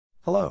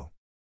Hello.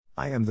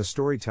 I am the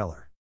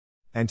storyteller.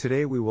 And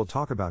today we will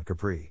talk about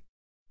Capri.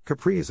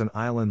 Capri is an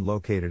island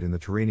located in the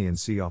Tyrrhenian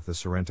Sea off the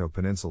Sorrento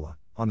Peninsula,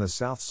 on the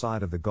south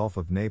side of the Gulf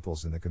of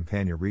Naples in the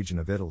Campania region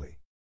of Italy.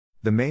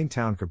 The main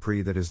town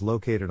Capri that is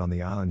located on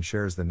the island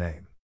shares the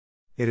name.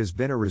 It has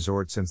been a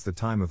resort since the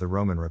time of the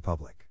Roman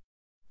Republic.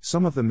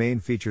 Some of the main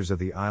features of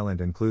the island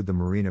include the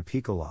Marina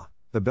Piccola,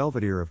 the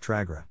Belvedere of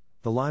Tragra,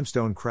 the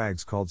limestone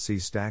crags called sea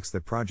stacks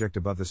that project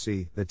above the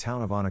sea, the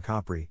town of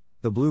Capri,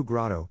 the Blue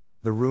Grotto,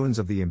 the ruins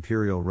of the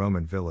imperial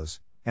Roman villas,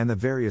 and the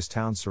various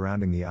towns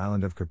surrounding the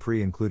island of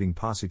Capri including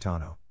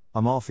Positano,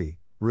 Amalfi,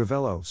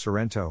 Ravello,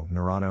 Sorrento,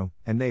 Nerano,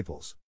 and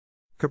Naples.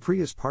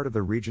 Capri is part of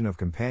the region of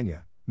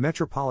Campania,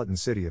 metropolitan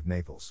city of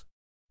Naples.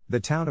 The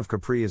town of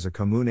Capri is a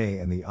comune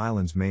and the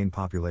island's main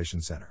population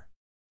center.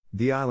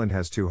 The island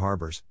has two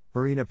harbors,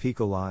 Marina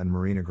Piccola and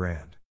Marina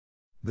Grande.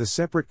 The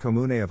separate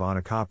comune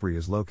of Capri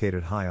is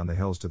located high on the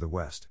hills to the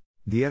west.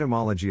 The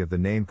etymology of the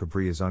name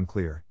Capri is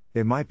unclear.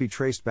 It might be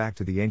traced back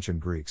to the ancient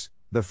Greeks,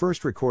 the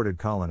first recorded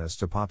colonists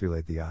to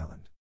populate the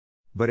island.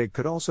 But it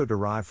could also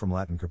derive from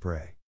Latin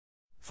capre.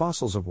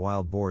 Fossils of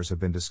wild boars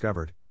have been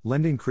discovered,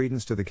 lending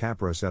credence to the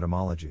Capros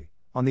etymology.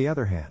 On the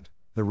other hand,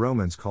 the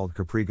Romans called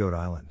Capri Goat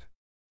Island.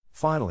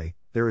 Finally,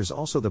 there is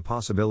also the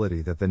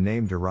possibility that the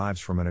name derives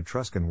from an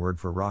Etruscan word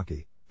for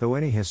rocky, though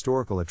any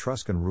historical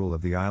Etruscan rule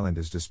of the island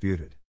is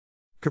disputed.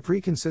 Capri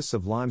consists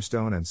of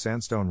limestone and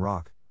sandstone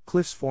rock.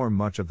 Cliffs form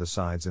much of the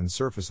sides and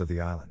surface of the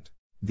island.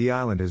 The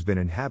island has been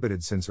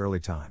inhabited since early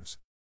times.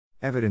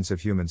 Evidence of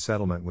human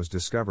settlement was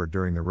discovered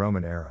during the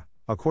Roman era.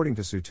 According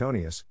to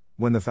Suetonius,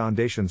 when the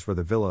foundations for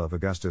the Villa of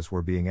Augustus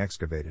were being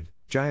excavated,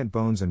 giant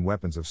bones and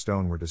weapons of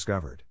stone were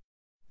discovered.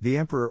 The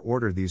emperor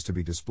ordered these to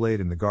be displayed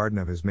in the garden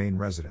of his main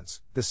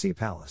residence, the Sea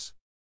Palace.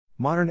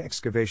 Modern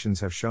excavations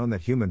have shown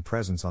that human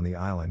presence on the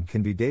island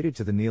can be dated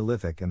to the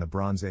Neolithic and the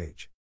Bronze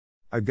Age.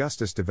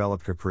 Augustus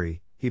developed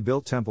Capri. He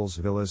built temples,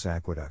 villas,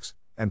 aqueducts,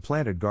 and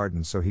planted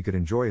gardens so he could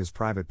enjoy his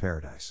private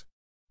paradise.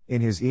 In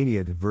his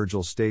Aeneid,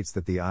 Virgil states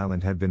that the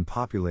island had been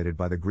populated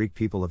by the Greek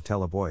people of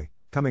Teleboi,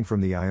 coming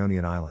from the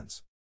Ionian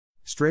Islands.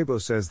 Strabo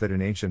says that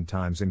in ancient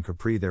times in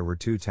Capri there were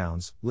 2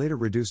 towns, later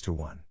reduced to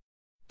 1.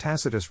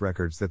 Tacitus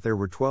records that there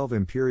were 12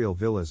 imperial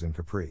villas in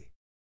Capri.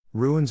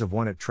 Ruins of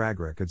one at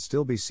Tragra could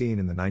still be seen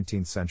in the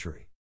 19th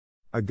century.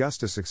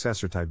 Augustus'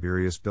 successor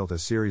Tiberius built a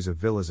series of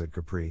villas at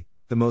Capri,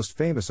 the most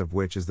famous of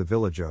which is the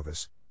Villa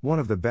Jovis, one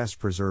of the best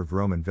preserved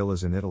Roman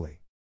villas in Italy.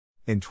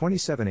 In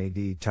 27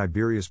 AD,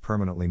 Tiberius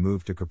permanently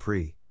moved to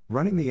Capri,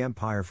 running the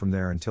empire from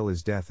there until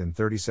his death in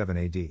 37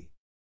 AD.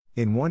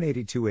 In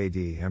 182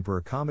 AD, Emperor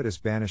Commodus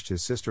banished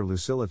his sister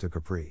Lucilla to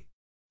Capri.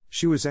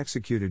 She was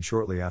executed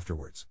shortly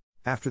afterwards.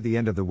 After the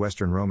end of the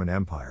Western Roman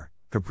Empire,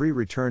 Capri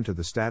returned to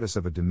the status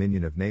of a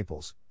dominion of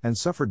Naples, and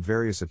suffered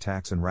various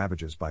attacks and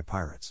ravages by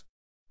pirates.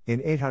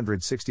 In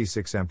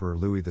 866 Emperor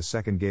Louis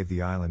II gave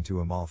the island to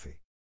Amalfi.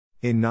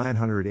 In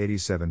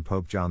 987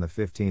 Pope John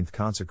XV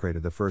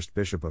consecrated the first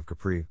bishop of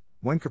Capri,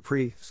 when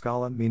Capri,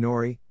 Scala,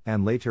 Minori,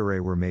 and Laetare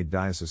were made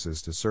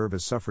dioceses to serve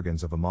as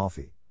suffragans of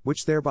Amalfi,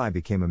 which thereby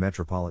became a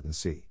metropolitan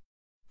see.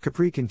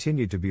 Capri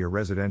continued to be a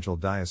residential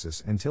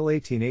diocese until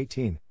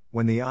 1818,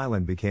 when the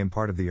island became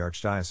part of the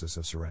Archdiocese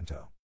of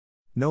Sorrento.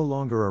 No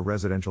longer a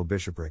residential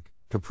bishopric,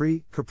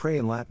 Capri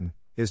in Latin,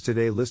 is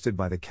today listed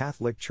by the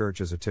Catholic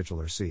Church as a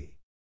titular see.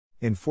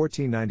 In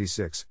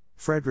 1496,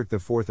 Frederick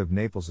IV of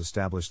Naples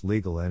established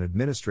legal and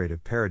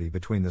administrative parity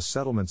between the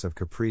settlements of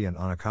Capri and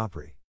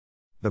Capri.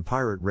 The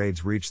pirate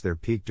raids reached their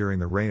peak during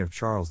the reign of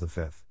Charles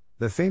V.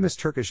 The famous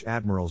Turkish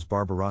admirals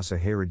Barbarossa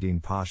Hayreddin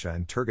Pasha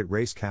and Turgut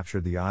Reis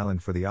captured the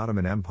island for the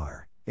Ottoman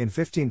Empire, in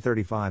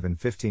 1535 and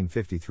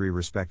 1553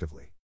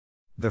 respectively.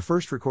 The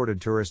first recorded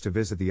tourist to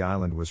visit the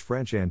island was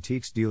French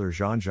antiques dealer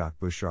Jean-Jacques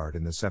Bouchard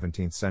in the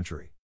 17th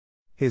century.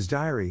 His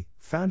diary,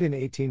 found in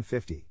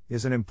 1850,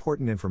 is an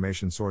important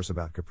information source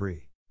about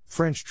Capri.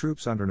 French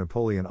troops under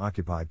Napoleon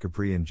occupied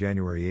Capri in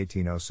January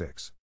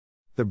 1806.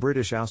 The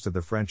British ousted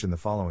the French in the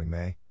following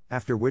May,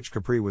 after which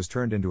Capri was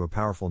turned into a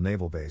powerful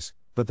naval base,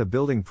 but the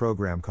building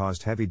program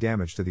caused heavy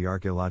damage to the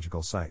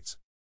archaeological sites.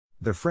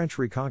 The French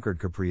reconquered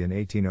Capri in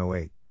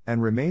 1808,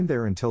 and remained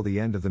there until the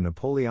end of the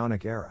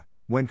Napoleonic era,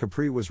 when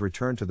Capri was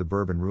returned to the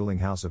Bourbon ruling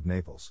House of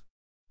Naples.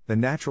 The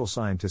natural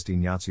scientist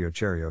Ignazio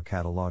Cerio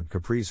catalogued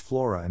Capri's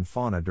flora and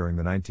fauna during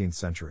the 19th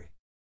century.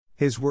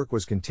 His work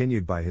was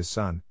continued by his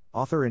son,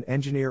 author and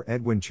engineer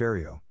Edwin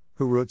Cerio,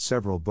 who wrote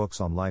several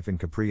books on life in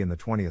Capri in the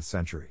 20th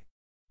century.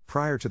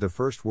 Prior to the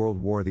First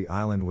World War, the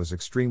island was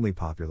extremely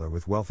popular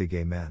with wealthy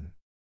gay men.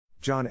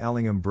 John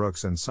Ellingham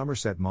Brooks and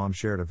Somerset Maugham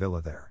shared a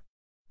villa there.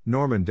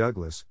 Norman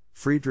Douglas,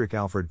 Friedrich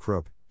Alfred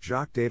Krupp,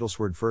 Jacques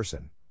d'Adelswerd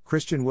Fersen,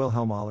 Christian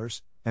Wilhelm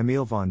Ehlers,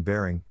 Emil von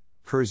Behring,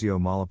 Curzio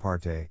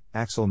Malaparte,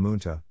 Axel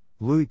Munta,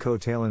 Louis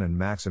Cotalin and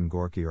Maxim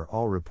Gorky are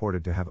all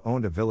reported to have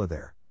owned a villa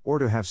there, or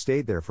to have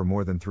stayed there for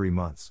more than 3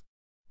 months.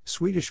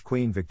 Swedish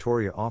Queen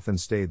Victoria often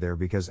stayed there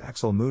because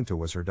Axel Munta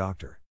was her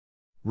doctor.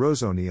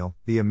 Rose O'Neill,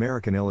 the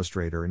American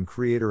illustrator and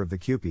creator of the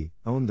Cupid,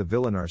 owned the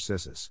Villa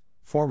Narcissus,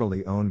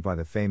 formerly owned by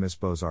the famous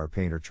Beaux-Arts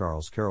painter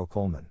Charles Carroll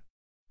Coleman.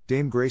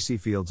 Dame Gracie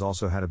Fields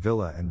also had a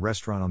villa and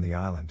restaurant on the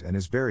island and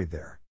is buried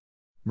there.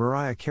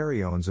 Mariah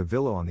Carey owns a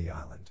villa on the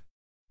island.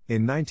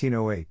 In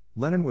 1908,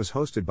 Lenin was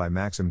hosted by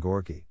Maxim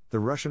Gorky, the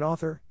Russian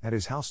author, at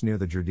his house near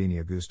the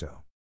Giardini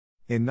Augusto.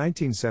 In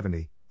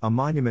 1970, a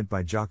monument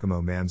by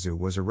Giacomo Manzu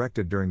was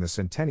erected during the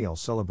centennial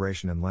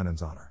celebration in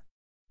Lenin's honor.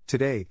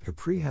 Today,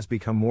 Capri has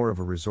become more of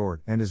a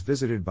resort and is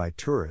visited by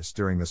tourists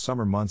during the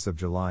summer months of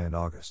July and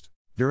August.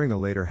 During the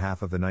later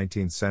half of the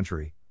 19th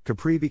century,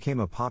 Capri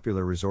became a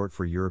popular resort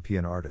for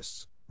European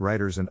artists,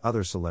 writers and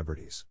other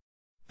celebrities.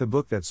 The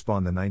book that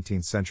spawned the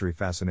 19th century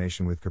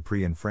fascination with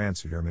Capri in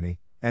France, Germany,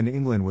 and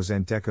England was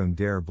Entdeckung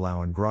der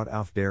blauen Grotte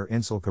auf der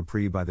Insel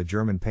Capri by the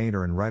German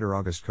painter and writer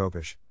August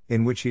Kopisch,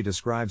 in which he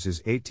describes his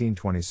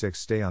 1826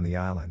 stay on the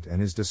island and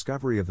his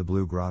discovery of the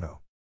Blue Grotto.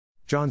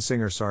 John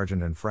Singer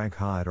Sargent and Frank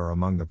Hyde are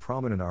among the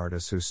prominent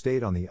artists who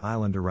stayed on the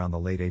island around the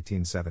late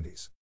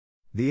 1870s.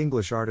 The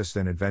English artist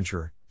and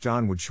adventurer,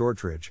 John Wood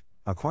Shortridge,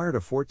 acquired a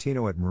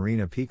fortino at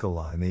Marina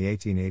Piccola in the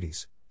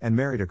 1880s, and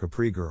married a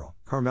Capri girl,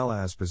 Carmela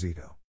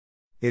Esposito.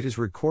 It is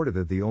recorded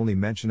that the only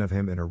mention of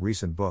him in a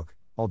recent book,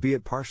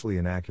 albeit partially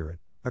inaccurate,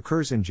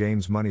 occurs in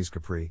James Money's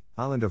Capri,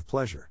 Island of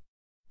Pleasure.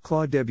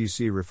 Claude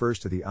Debussy refers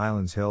to the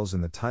island's hills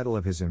in the title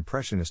of his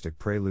impressionistic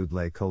prelude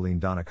Les Collines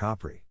d'Anna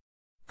Capri.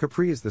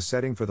 Capri is the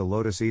setting for The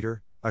Lotus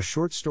Eater, a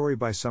short story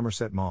by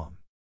Somerset Maugham.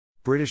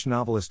 British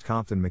novelist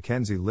Compton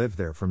Mackenzie lived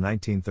there from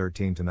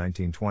 1913 to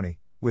 1920,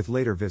 with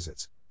later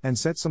visits, and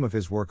set some of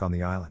his work on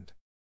the island.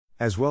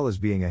 As well as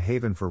being a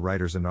haven for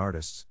writers and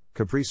artists,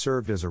 Capri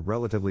served as a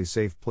relatively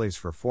safe place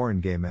for foreign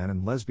gay men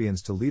and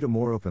lesbians to lead a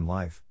more open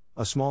life.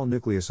 A small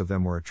nucleus of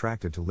them were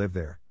attracted to live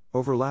there,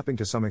 overlapping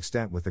to some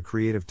extent with the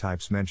creative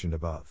types mentioned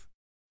above.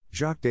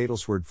 Jacques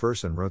d'Adelswerd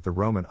Fersen wrote the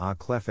Roman A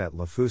clef et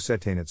la fou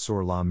s'éteignit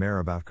sur la mer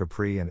about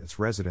Capri and its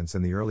residents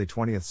in the early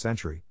 20th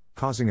century,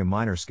 causing a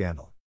minor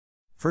scandal.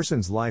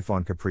 Fersen's life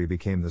on Capri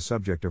became the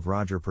subject of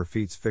Roger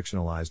Perfeet's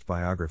fictionalized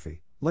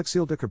biography,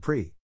 L'Exil de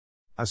Capri.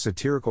 A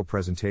satirical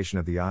presentation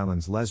of the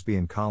island's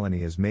lesbian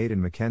colony is made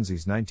in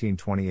Mackenzie's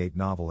 1928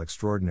 novel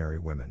Extraordinary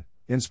Women,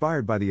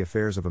 inspired by the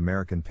affairs of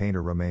American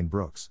painter Romaine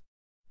Brooks.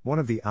 One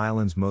of the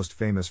island's most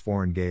famous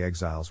foreign gay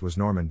exiles was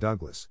Norman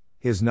Douglas.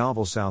 His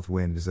novel South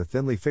Wind is a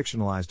thinly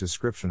fictionalized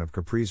description of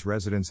Capri's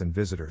residents and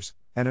visitors,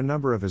 and a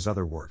number of his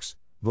other works,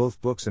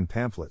 both books and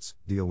pamphlets,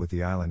 deal with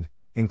the island,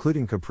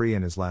 including Capri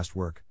and his last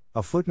work,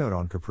 A Footnote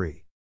on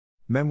Capri.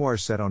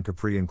 Memoirs set on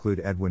Capri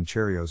include Edwin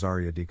Cherriot's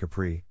Aria di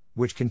Capri,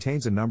 which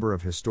contains a number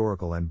of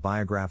historical and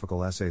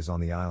biographical essays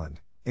on the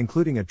island,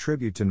 including a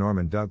tribute to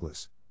Norman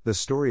Douglas, The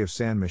Story of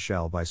San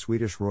Michele by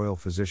Swedish royal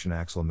physician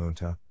Axel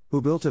Munta,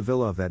 who built a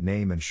villa of that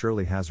name, and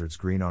Shirley Hazard's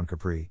Green on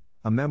Capri,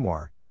 a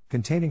memoir,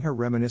 containing her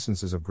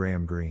reminiscences of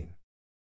Graham Greene.